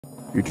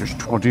It is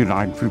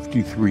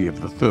 2953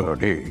 of the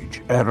Third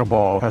Age.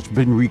 Erebor has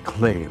been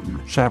reclaimed.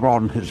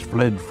 Sauron has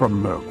fled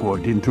from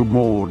Mirkwood into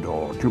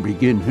Mordor to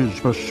begin his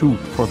pursuit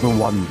for the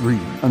One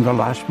Ring. And the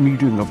last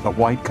meeting of the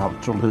White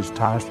Council has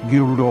tasked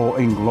Gildor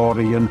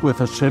Inglorion with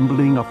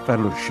assembling a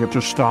fellowship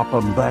to stop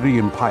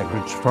Umbarian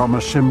pirates from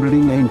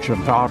assembling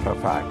ancient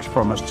artifacts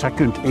from a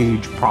Second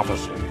Age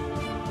prophecy.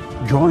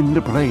 Join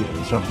the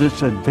players of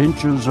this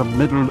Adventures of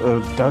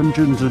Middle-earth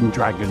Dungeons &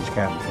 Dragons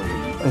campaign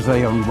as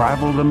they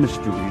unravel the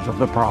mysteries of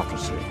the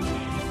prophecy.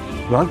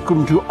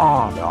 Welcome to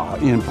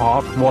Arda in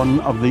Part 1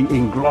 of the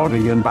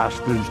Inglorion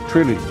Bastards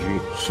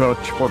trilogy,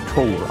 Search for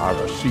Tol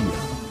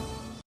Arasia.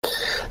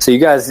 So you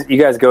guys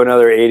go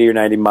another 80 or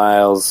 90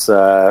 miles to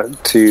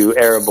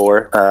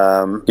Erebor.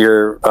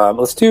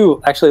 Let's do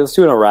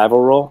an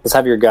arrival roll. Let's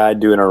have your guide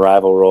do an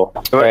arrival roll.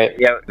 Right.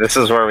 Yeah, this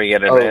is where we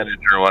get advantage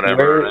or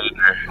whatever.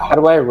 How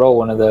do I roll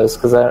one of those?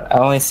 Because I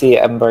only see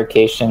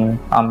embarkation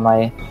on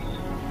my...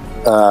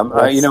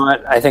 you know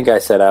what? I think I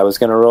said I was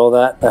going to roll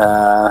that.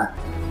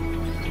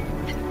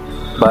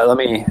 But let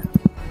me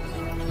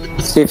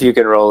see if you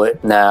can roll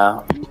it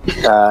now.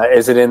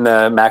 Is it in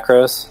the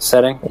macros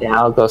setting? Yeah,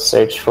 I'll go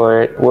search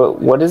for it.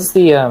 What is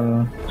the...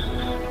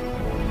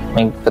 Let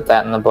me put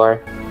that in the bar.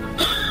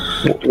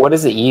 What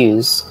does it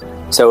use?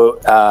 So,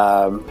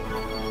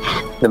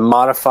 the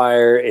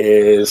modifier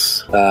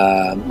is...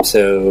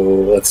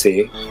 so, let's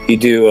see. You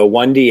do a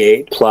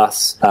 1d8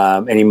 plus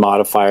any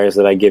modifiers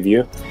that I give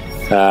you.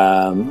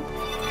 It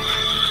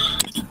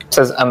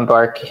says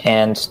embark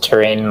and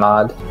terrain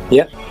mod.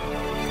 Yep.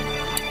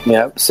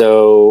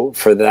 So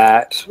for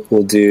that,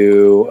 we'll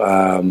do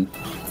an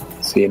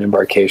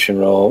embarkation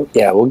roll.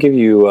 Yeah, we'll give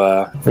you.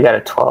 We got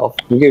a 12.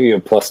 We'll give you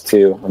a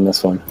 +2 on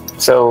this one.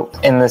 So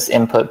in this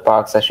input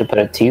box, I should put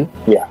a 2.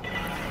 Yeah.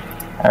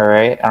 All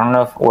right. I don't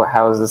know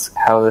how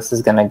this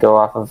is going to go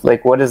off of,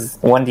 like, what is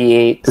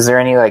 1d8? Is there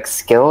any like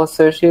skill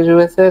associated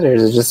with it, or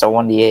is it just a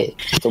 1d8?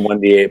 It's a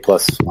 1d8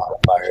 plus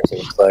modifiers. It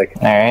looks like.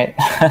 All right.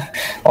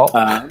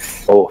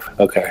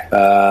 Okay.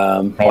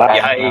 Wow.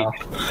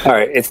 All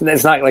right. It's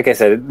not, like I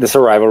said, this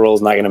arrival roll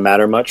is not going to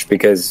matter much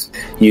because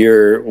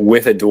you're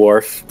with a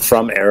dwarf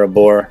from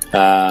Erebor,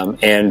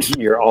 and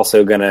you're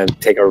also going to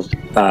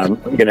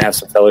have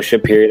some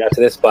fellowship period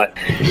after this. But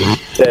it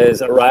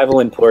says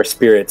arrival in poor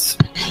spirits.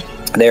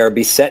 They are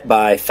beset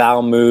by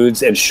foul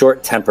moods and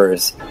short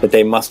tempers that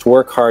they must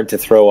work hard to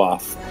throw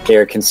off. They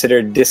are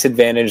considered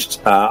disadvantaged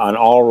on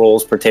all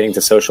roles pertaining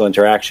to social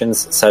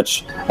interactions,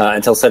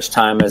 until such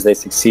time as they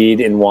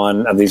succeed in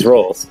one of these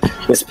roles.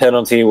 This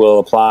penalty will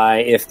apply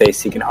if they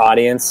seek an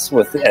audience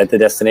at the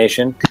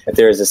destination. If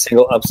there is a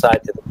single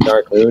upside to the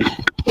dark mood,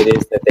 it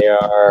is that they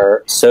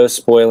are so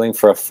spoiling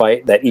for a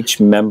fight that each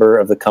member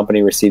of the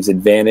company receives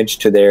advantage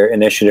to their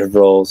initiative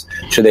rolls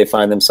should they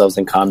find themselves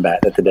in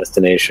combat at the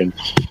destination.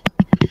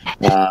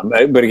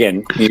 But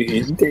again,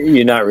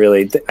 you're not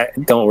really...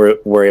 Don't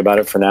worry about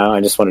it for now. I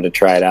just wanted to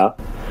try it out.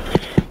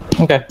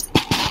 Okay.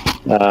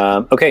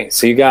 Okay,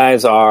 so you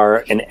guys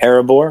are in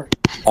Erebor,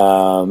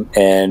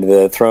 and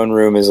the throne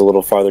room is a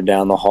little farther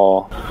down the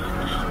hall.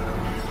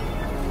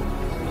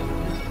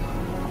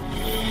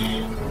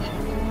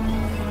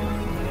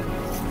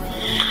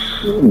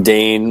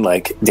 Dane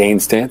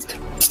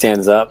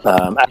stands up.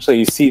 Actually,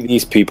 you see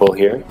these people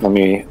here. Let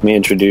me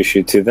introduce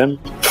you to them.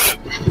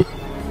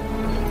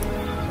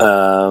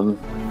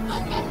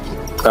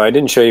 I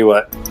didn't show you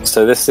what.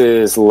 So this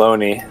is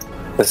Loney.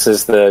 This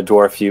is the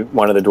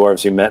one of the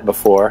dwarves you met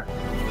before.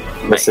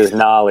 This is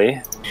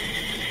Nali.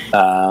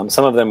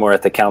 Some of them were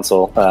at the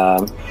council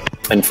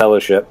in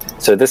fellowship.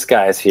 So this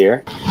guy's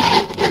here.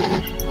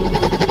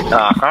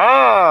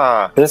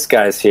 Aha! This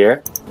guy's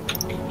here.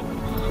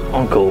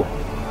 Uncle.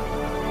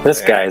 This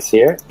guy's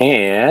here,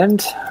 and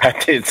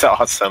that dude's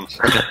awesome.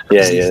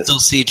 Yeah, he is. Still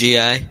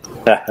CGI.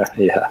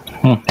 Yeah.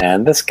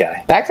 And this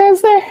guy. That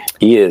guy's there?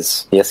 He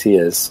is. Yes, he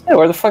is. Hey,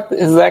 where the fuck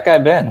has that guy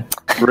been?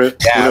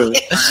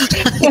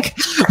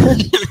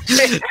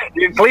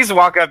 Dude, please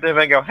walk up to him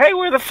and go, "Hey,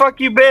 where the fuck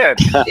you been?"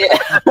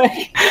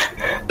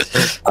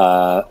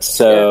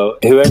 So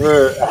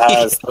whoever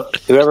has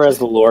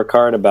the lore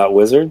card about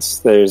wizards,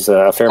 there's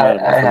a fair amount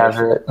of I have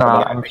it.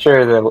 I'm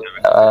sure the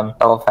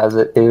elf has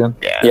it too.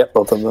 Yeah. Yep,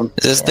 both of them.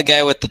 Is this the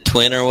guy with the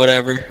twin or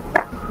whatever?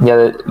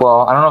 Yeah,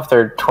 well, I don't know if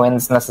they're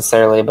twins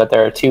necessarily, but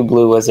there are 2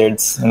 blue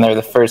wizards, and they're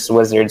the first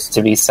wizards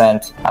to be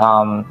sent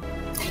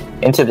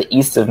into the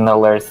east of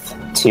Middle-earth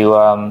to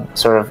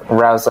sort of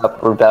rouse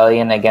up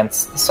rebellion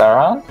against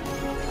Sauron.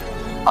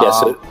 Yeah,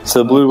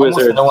 so blue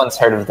wizards... No one's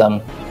heard of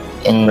them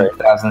in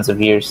thousands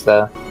of years,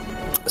 though.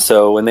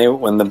 So when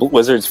the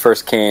wizards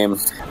first came,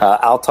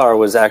 Alatar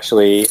was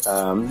actually...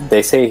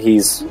 they say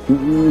he's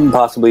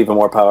possibly even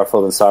more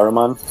powerful than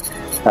Saruman.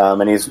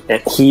 and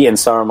he and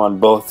Saruman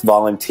both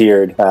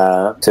volunteered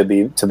to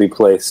be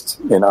placed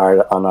on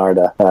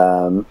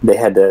Arda. They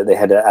had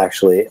to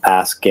actually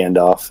ask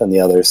Gandalf and the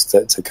others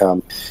to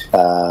come,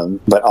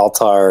 but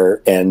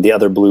Alatar and the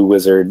other blue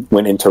wizard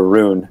went into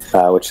Rune,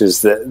 which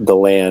is the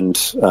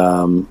land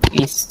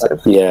East.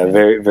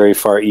 very very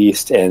far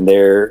east, and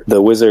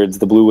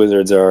the blue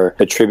wizards are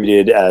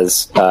attributed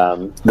as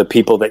the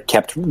people that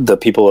kept the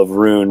people of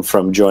Rune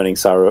from joining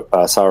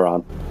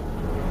Sauron.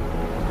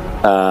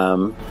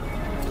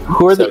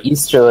 Who are the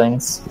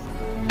Easterlings?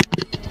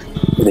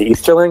 The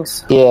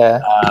Easterlings?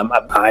 Yeah.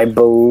 I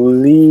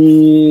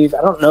believe...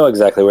 I don't know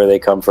exactly where they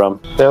come from.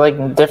 They're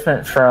like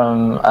different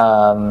from...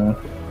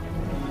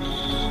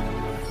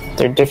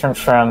 they're different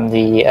from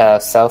the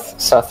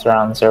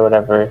Southrons or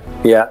whatever.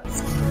 Yeah.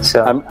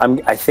 So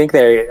I think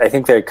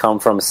they come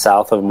from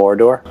south of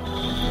Mordor.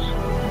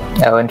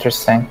 Oh,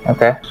 interesting.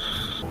 Okay.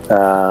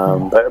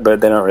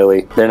 But they're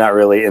not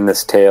really in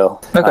this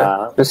tale.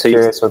 Okay. Just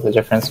curious what the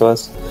difference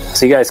was.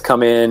 So you guys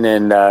come in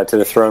and to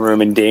the throne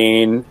room, and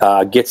Dane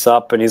gets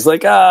up and he's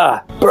like,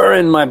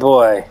 Burren, my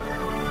boy.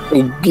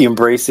 He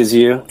embraces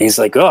you. He's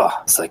like, oh.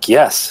 It's like,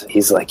 yes.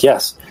 He's like,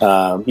 yes.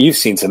 You've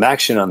seen some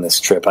action on this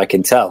trip, I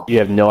can tell. You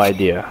have no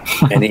idea.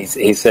 And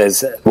he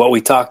says, what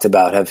we talked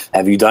about,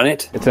 have you done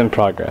it? It's in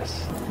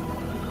progress.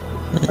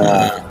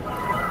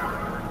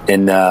 Do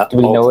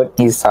we know what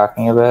he's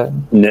talking about?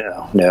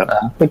 No.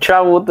 We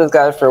traveled with this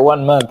guy for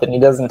 1 month, and he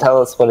doesn't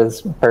tell us what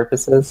his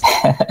purpose is.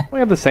 We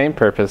have the same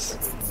purpose.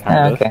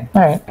 Kind of. Okay,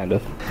 all right. Kind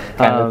of.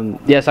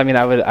 Yes, I mean,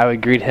 I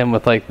would greet him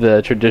with like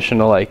the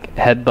traditional like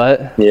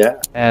headbutt.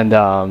 Yeah. And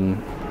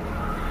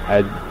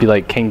I'd be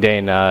like, King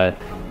Dane,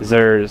 is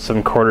there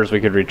some quarters we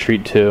could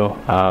retreat to?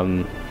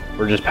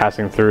 We're just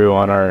passing through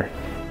on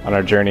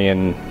our journey,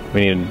 and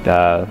we need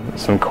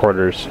some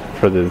quarters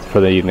for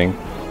the evening.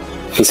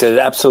 He says,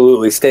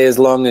 absolutely, stay as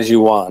long as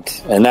you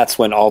want. And that's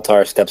when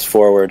Alatar steps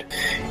forward,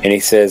 and he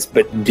says,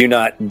 but do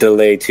not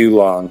delay too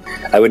long.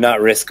 I would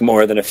not risk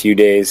more than a few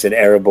days in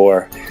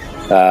Erebor.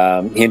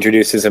 He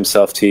introduces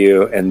himself to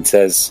you and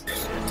says,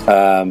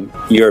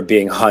 you're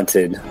being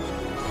hunted.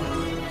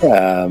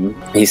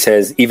 He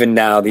says, even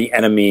now the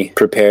enemy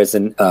prepares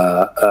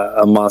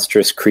a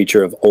monstrous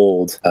creature of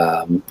old,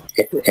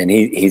 and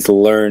he's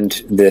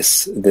learned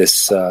this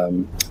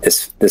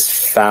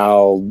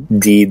foul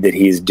deed that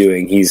he's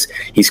doing. He's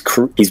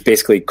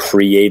basically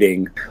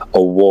creating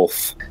a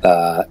wolf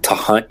to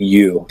hunt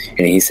you,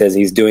 and he says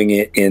he's doing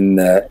it in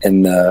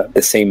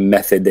the same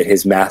method that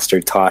his master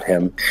taught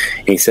him.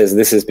 And he says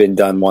this has been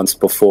done once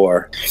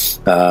before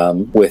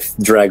with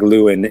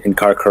Dragluin and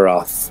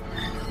Karkaroth.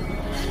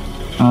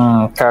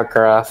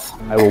 Karkaroth.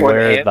 I will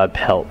wear the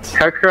pelt.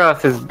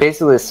 Karkaroth is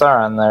basically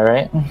Sauron, though,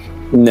 right?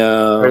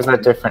 No. Or is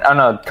that different? Oh,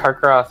 no,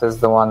 Karkaroth is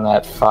the one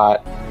that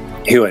fought...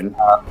 Huon.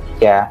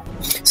 Yeah.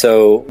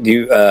 So, do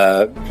you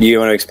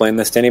want to explain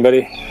this to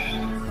anybody?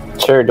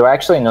 Sure. Do I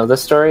actually know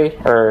this story?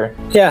 Or...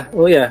 Yeah,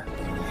 well, yeah.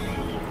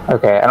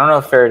 Okay, I don't know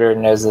if Faraday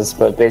knows this,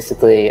 but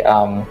basically,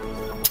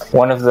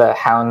 one of the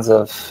hounds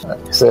of...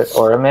 Is it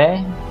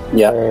Orome?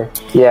 Yeah.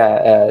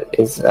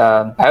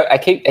 I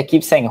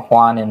keep saying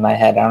Juan in my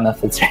head. I don't know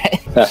if it's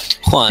right.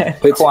 Juan.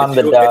 Juan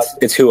the dog.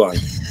 It's Huon.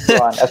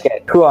 Juan.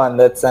 Okay, Juan.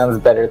 That sounds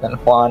better than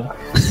Juan.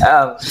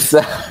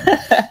 So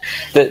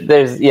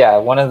there's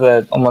one of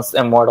the almost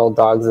immortal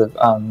dogs of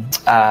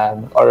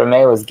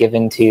Orome was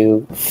given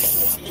to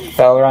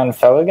Felron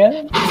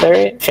Felligan. Is that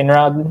right?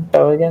 Finrod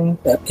Felligan.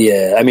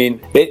 Yeah, I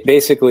mean,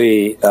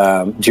 basically,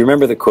 do you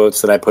remember the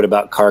quotes that I put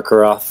about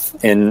Karkaroth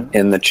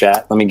in the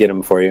chat? Let me get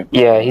them for you.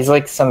 Yeah, he's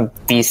like some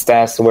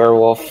beast-ass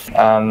werewolf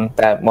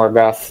that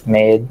Morgoth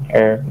made,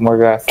 or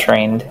Morgoth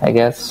trained, I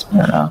guess.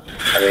 I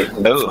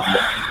don't know.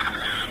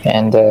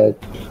 And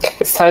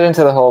it's tied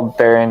into the whole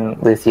Baron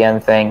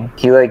Luthien thing.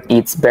 He like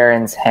eats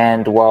Baron's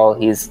hand while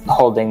he's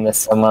holding the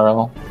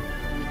Silmaril.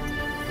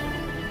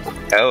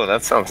 Oh,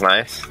 that sounds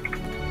nice.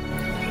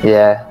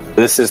 Yeah.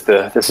 This is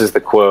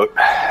the quote.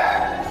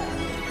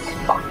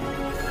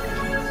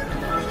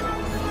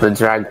 The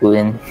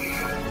Dragluin.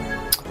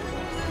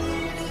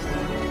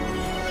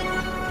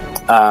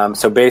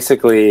 So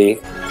basically,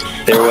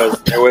 there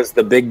was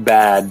the big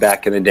bad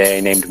back in the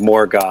day named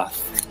Morgoth,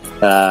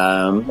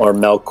 or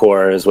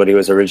Melkor is what he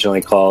was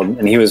originally called,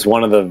 and he was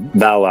one of the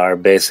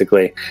Valar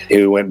basically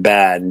who went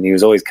bad, and he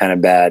was always kind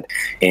of bad,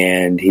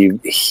 and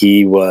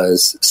he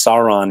was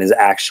Sauron is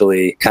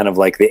actually kind of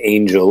like the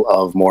angel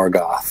of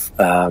Morgoth,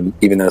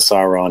 even though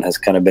Sauron has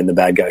kind of been the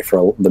bad guy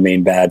the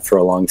main bad for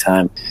a long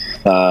time.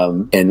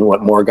 And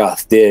what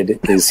Morgoth did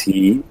is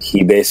he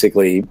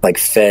basically like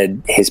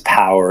fed his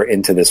power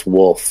into this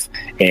wolf,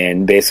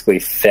 and basically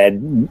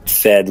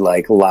fed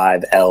like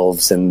live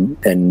elves and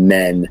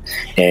men,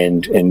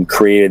 and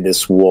created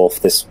this wolf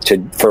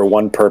for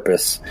one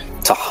purpose,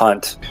 to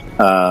hunt.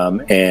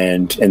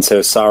 And so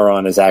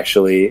Sauron is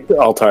actually,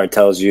 Alatar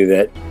tells you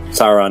that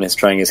Sauron is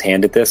trying his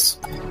hand at this,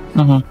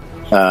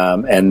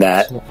 and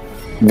that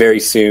very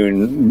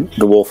soon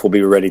the wolf will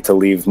be ready to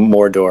leave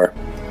Mordor.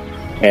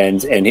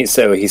 And he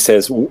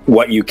says,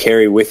 what you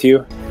carry with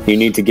you, you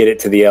need to get it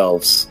to the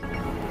elves.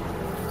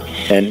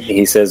 And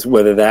he says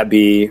whether that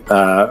be,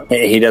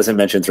 he doesn't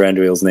mention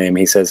Thranduil's name.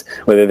 He says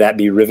whether that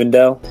be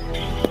Rivendell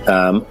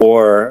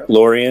or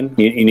Lorien,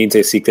 you need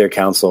to seek their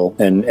counsel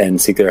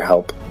and seek their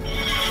help.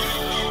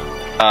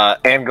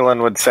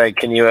 Angelin would say,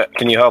 "Can you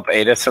help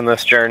aid us in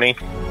this journey?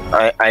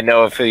 I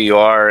know of who you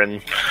are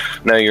and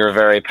know you're a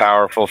very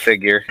powerful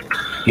figure."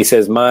 He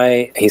says,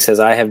 I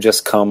have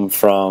just come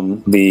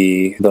from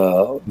the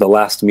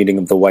last meeting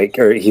of the White,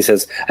 or he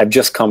says, I've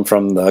just come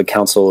from the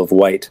Council of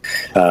White,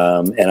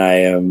 and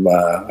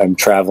I'm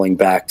traveling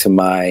back to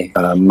my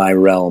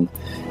realm.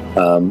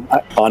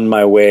 On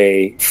my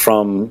way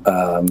from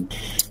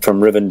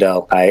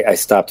Rivendell, I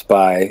stopped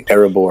by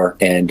Erebor,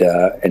 and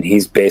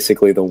he's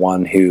basically the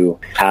one who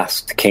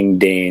asked King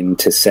Dane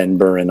to send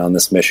Burin on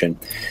this mission.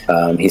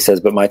 He says,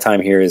 but my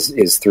time here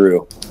is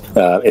through.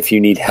 If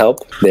you need help,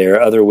 there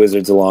are other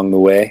wizards along the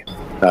way.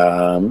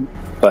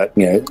 But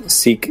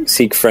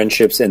seek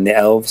friendships in the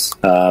elves,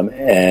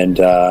 and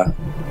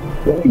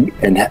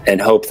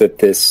hope that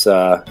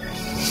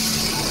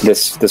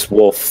this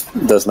wolf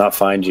does not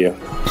find you.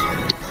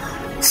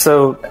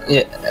 So,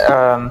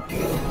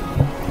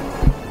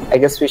 I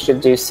guess we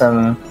should do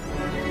some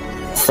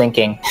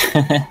thinking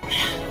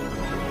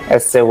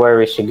as to where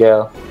we should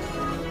go.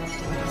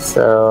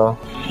 So,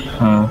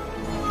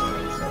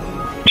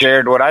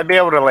 Jared, would I be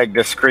able to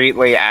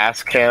discreetly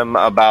ask him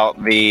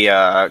about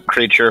the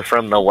creature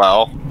from the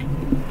well,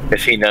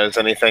 if he knows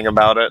anything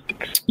about it?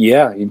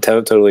 Yeah, you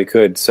totally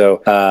could.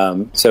 So,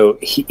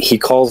 he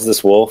calls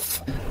this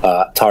wolf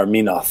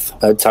Taurmyrnoth.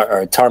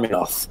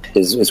 Taurmyrnoth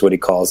is what he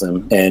calls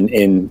him, and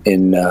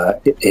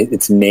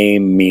its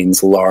name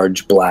means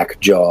large black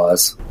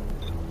jaws.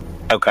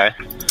 Okay.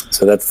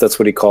 So that's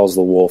what he calls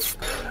the wolf.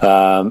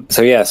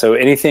 So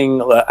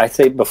anything, I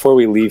say before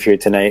we leave here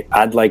tonight,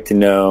 I'd like to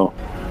know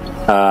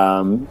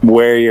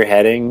where you're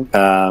heading,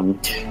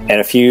 and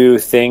a few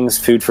things,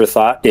 food for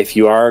thought. If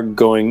you are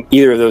going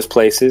either of those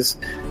places,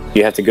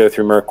 you have to go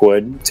through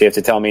Mirkwood. So you have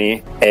to tell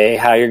me, A,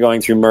 how you're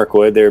going through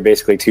Mirkwood. There are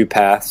basically two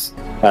paths.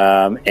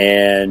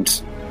 And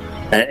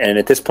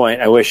at this point,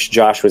 I wish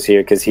Josh was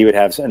here because he would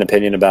have an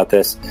opinion about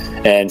this.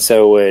 And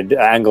so would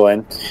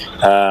Angelin.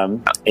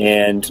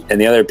 And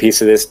the other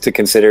piece of this to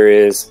consider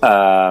is,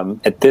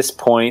 at this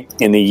point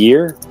in the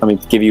year, let me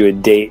give you a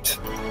date.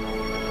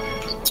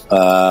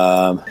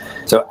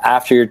 So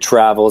after your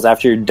travels,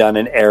 after you're done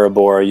in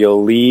Erebor,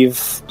 you'll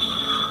leave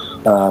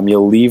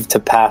to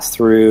pass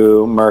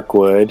through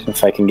Mirkwood,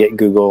 if I can get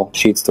Google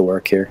Sheets to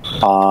work here,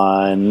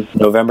 on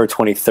November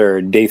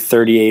 23rd, day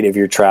 38 of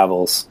your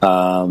travels.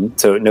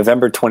 So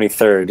November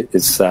 23rd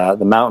is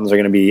the mountains are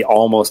going to be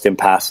almost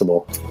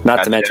impassable.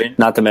 Not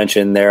to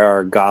mention there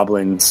are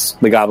goblins.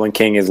 The Goblin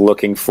King is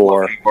looking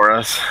for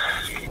us.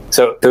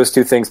 So those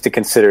two things to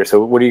consider.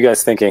 So what are you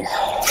guys thinking?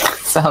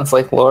 sounds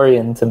like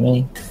Lorien to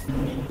me.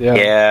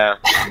 Yeah.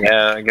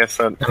 I guess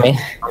that's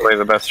probably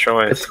the best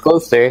choice. It's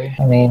closer.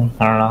 I mean,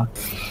 I don't know.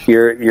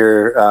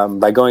 You're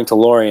by going to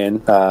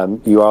Lorien,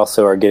 you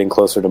also are getting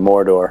closer to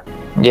Mordor.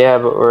 Yeah,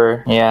 but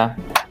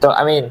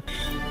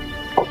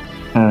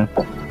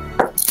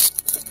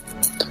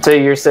So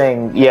you're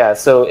saying,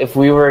 so if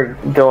we were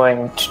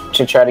going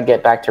to try to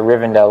get back to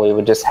Rivendell, we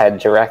would just head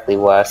directly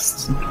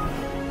west.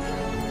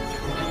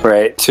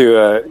 Right,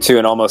 to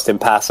an almost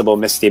impassable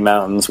misty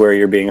mountains where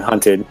you're being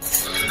hunted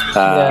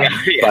by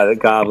the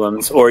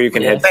goblins, or you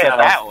can head south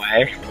that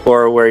way,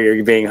 or where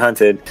you're being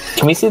hunted.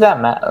 Can we see that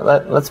map?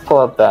 Let's pull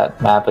up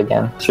that map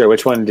again. Sure.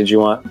 Which one did you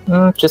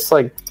want? Just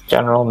like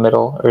general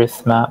Middle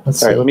Earth map. All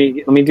right, let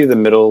me do the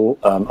middle.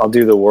 I'll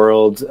do the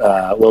world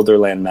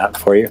Wilderland map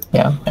for you.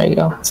 Yeah, there you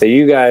go. So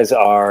you guys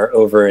are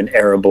over in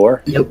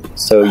Erebor. Yep.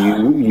 So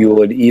you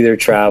would either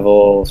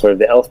travel sort of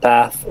the Elf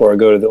Path or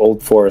go to the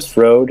Old Forest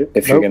Road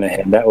if you're going to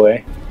head that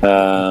way.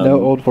 No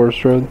Old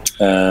Forest Road.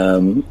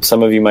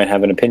 Some of you might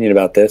have an opinion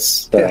about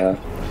this.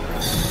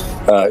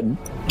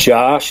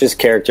 Josh's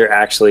character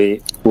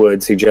actually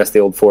would suggest the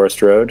Old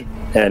Forest Road,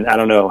 and I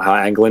don't know how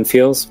Anglin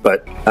feels,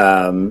 but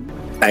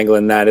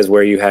Anglin, that is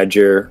where you had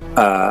your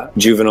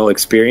juvenile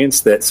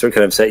experience that sort of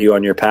kind of set you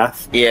on your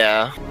path.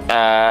 Yeah,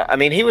 I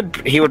mean, he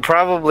would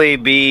probably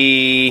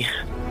be.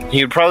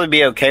 He would probably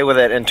be okay with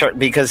it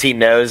because he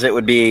knows it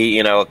would be,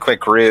 a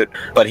quick route.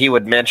 But he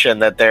would mention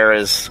that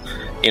there's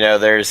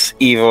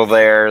evil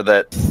there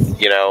that,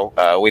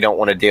 we don't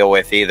want to deal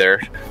with either,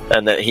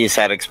 and that he's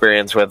had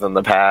experience with in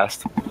the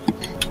past.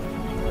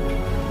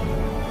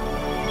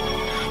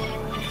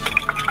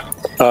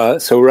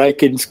 So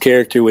Riken's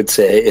character would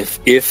say, if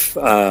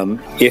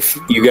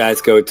you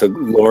guys go to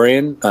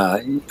Lorien,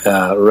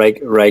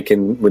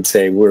 Riken would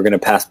say we're going to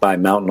pass by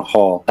Mountain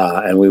Hall,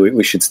 and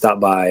we should stop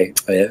by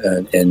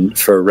and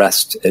for a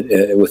rest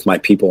with my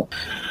people,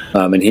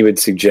 and he would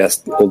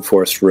suggest Old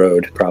Forest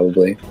Road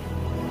probably.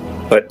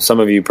 But some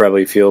of you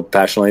probably feel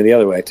passionately the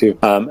other way, too.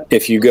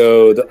 If you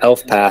go the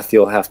Elf Path,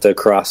 you'll have to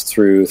cross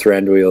through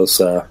Thranduil's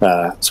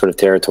sort of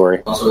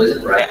territory.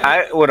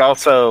 I would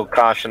also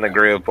caution the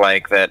group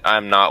that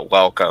I'm not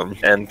welcome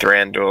in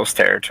Thranduil's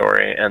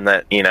territory, and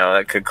that,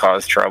 that could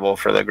cause trouble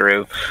for the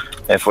group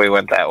if we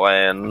went that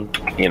way and,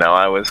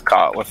 I was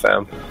caught with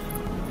them.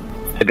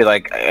 It'd be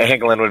like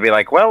Anglin would be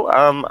like, well,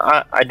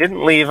 I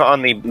didn't leave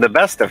on the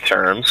best of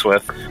terms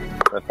with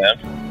them.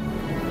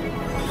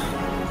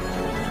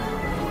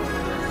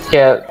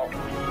 Yeah,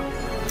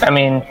 I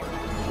mean,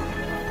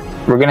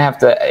 we're gonna have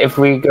to, if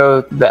we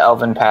go the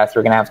elven path,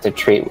 we're gonna have to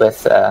treat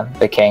with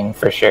the king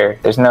for sure.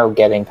 There's no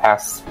getting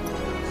past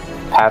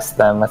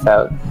them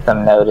without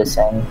them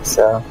noticing,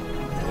 so.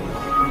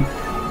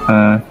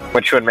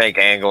 Which would make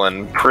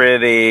Anglin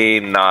pretty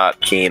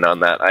not keen on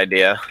that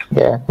idea.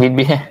 Yeah, he'd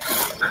be.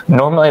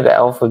 Normally, the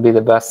elf would be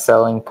the best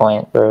selling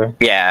point for.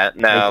 Yeah,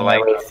 no, making like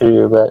our way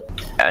through, but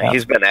yeah,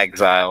 he's been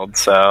exiled,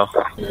 so.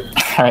 All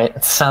right,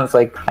 it sounds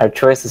like our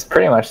choice is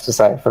pretty much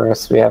decided for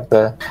us. We have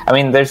to. I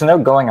mean, there's no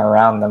going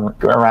around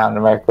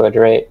Mirkwood,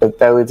 right? But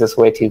that leads us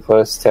way too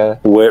close to.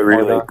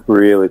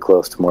 Really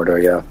close to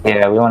Mordor. Yeah.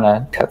 Yeah, we want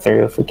to cut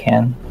through if we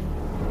can.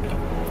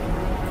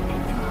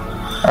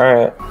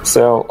 Alright,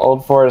 so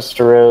Old Forest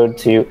Road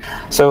to...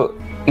 So,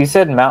 you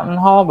said Mountain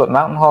Hall, but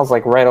Mountain Hall is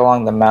like right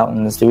along the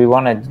mountains. Do we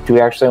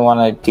actually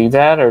want to do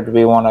that, or do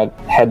we want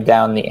to head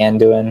down the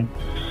Anduin?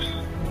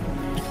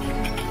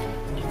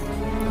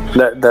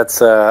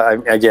 That's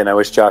again, I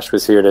wish Josh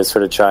was here to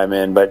sort of chime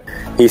in, but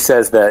he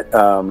says that,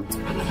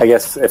 I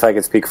guess if I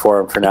could speak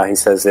for him for now, he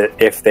says that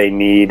if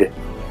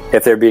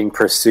they're being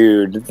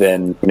pursued,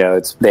 then,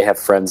 they have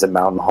friends at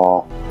Mountain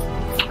Hall.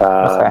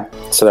 Okay.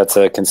 So that's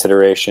a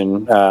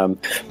consideration. That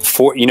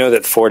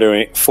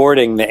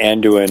fording the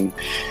Anduin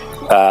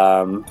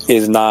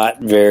is not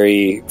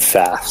very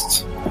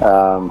fast.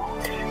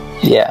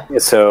 Yeah.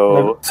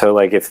 So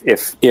like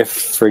if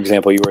for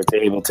example you were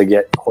able to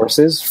get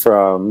horses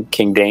from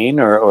King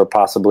Dane or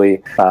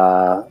possibly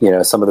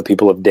some of the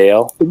people of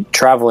Dale,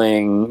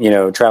 traveling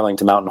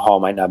to Mountain Hall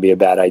might not be a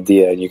bad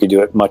idea. You could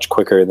do it much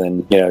quicker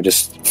than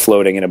just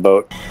floating in a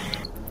boat.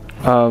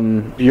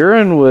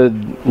 Euron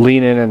would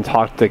lean in and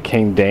talk to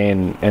King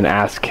Dane and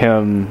ask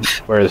him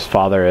where his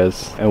father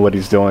is and what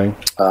he's doing.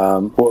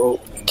 Well,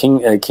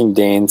 King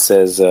Dane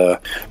says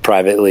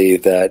privately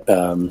that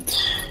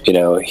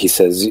he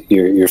says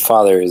your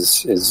father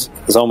is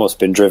almost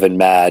been driven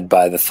mad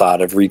by the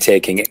thought of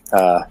retaking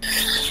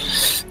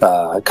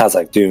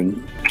Khazak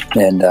Dûn,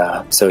 and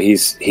so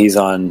he's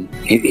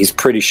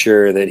pretty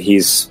sure that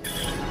he's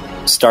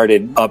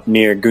started up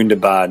near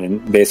Gundabad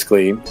and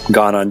basically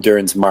gone on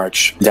Durin's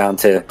march down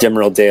to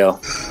Dimril Dale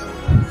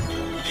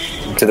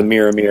to the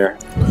Mirror.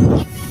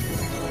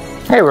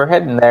 Hey, we're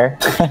heading there.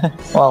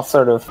 Well,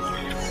 sort of.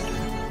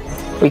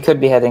 We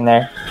could be heading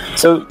there.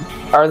 So,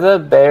 are the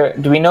bear?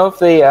 Do we know if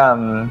the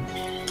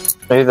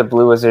maybe the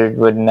Blue Wizard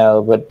would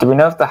know, but do we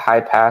know if the High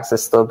Pass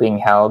is still being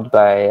held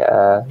by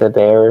the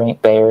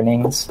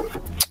Baronings?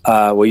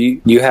 Well,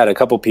 you had a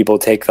couple people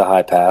take the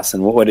High Pass,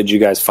 and what did you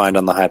guys find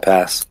on the High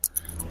Pass?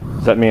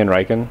 Is that me and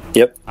Riken?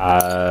 Yep.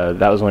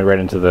 That was when we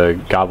ran into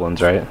the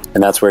goblins, right?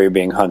 And that's where you're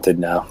being hunted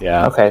now.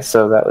 Yeah. Okay,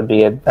 so that would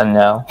be a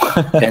no.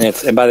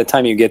 and by the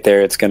time you get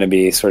there, it's going to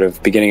be sort of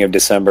beginning of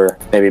December,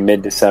 maybe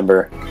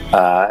mid-December.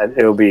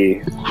 It'll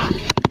be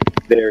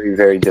very,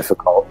 very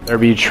difficult. There'll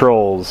be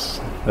trolls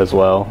as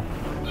well.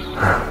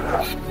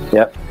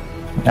 Yep.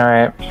 All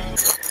right.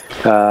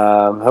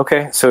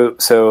 Okay,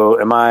 so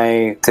am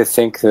I to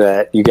think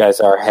that you guys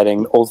are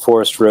heading Old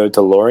Forest Road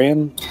to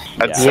Lorien?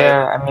 I'd say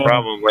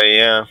probably,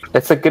 yeah.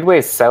 It's a good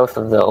way south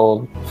of the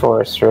Old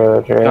Forest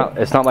Road, right?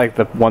 It's not like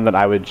the one that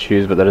I would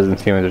choose, but that doesn't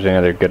seem like there's any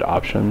other good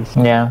options.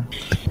 Yeah.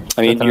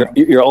 I mean,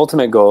 your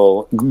ultimate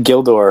goal,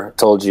 Gildor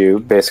told you,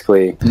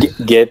 basically,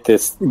 get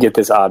this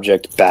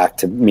object back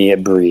to me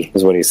at Bree,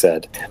 is what he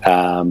said.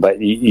 But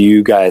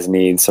you guys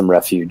need some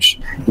refuge.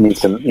 You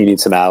need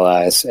some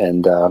allies,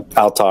 and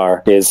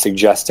Alatar is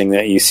suggesting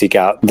that you seek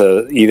out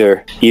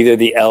either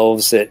the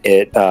elves at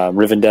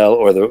Rivendell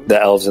or the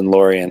elves in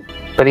Lorien.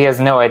 But he has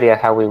no idea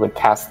how we would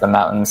pass the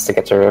mountains to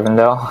get to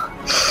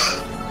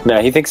Rivendell. No,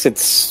 he thinks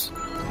it's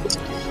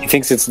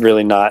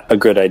really not a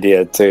good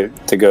idea to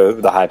go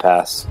the High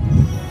Pass.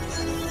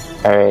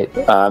 All right.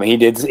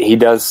 He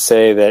does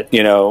say that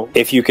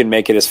if you can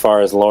make it as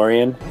far as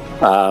Lorien,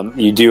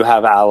 you do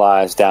have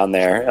allies down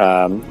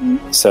there.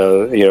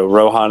 So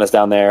Rohan is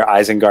down there,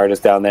 Isengard is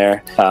down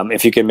there.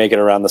 If you can make it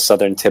around the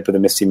southern tip of the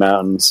Misty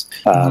Mountains,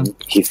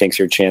 he thinks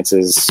your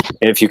chances,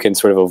 if you can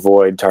sort of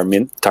avoid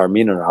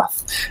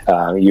Taurmyrnoth,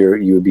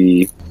 you would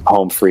be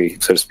home free,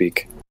 so to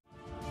speak.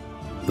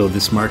 Though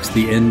this marks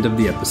the end of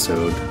the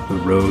episode, the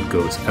road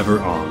goes ever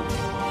on.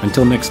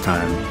 Until next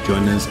time,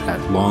 join us at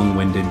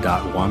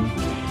longwinded.one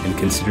and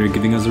consider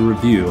giving us a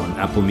review on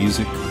Apple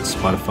Music,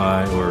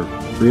 Spotify, or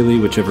really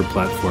whichever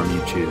platform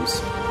you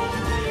choose.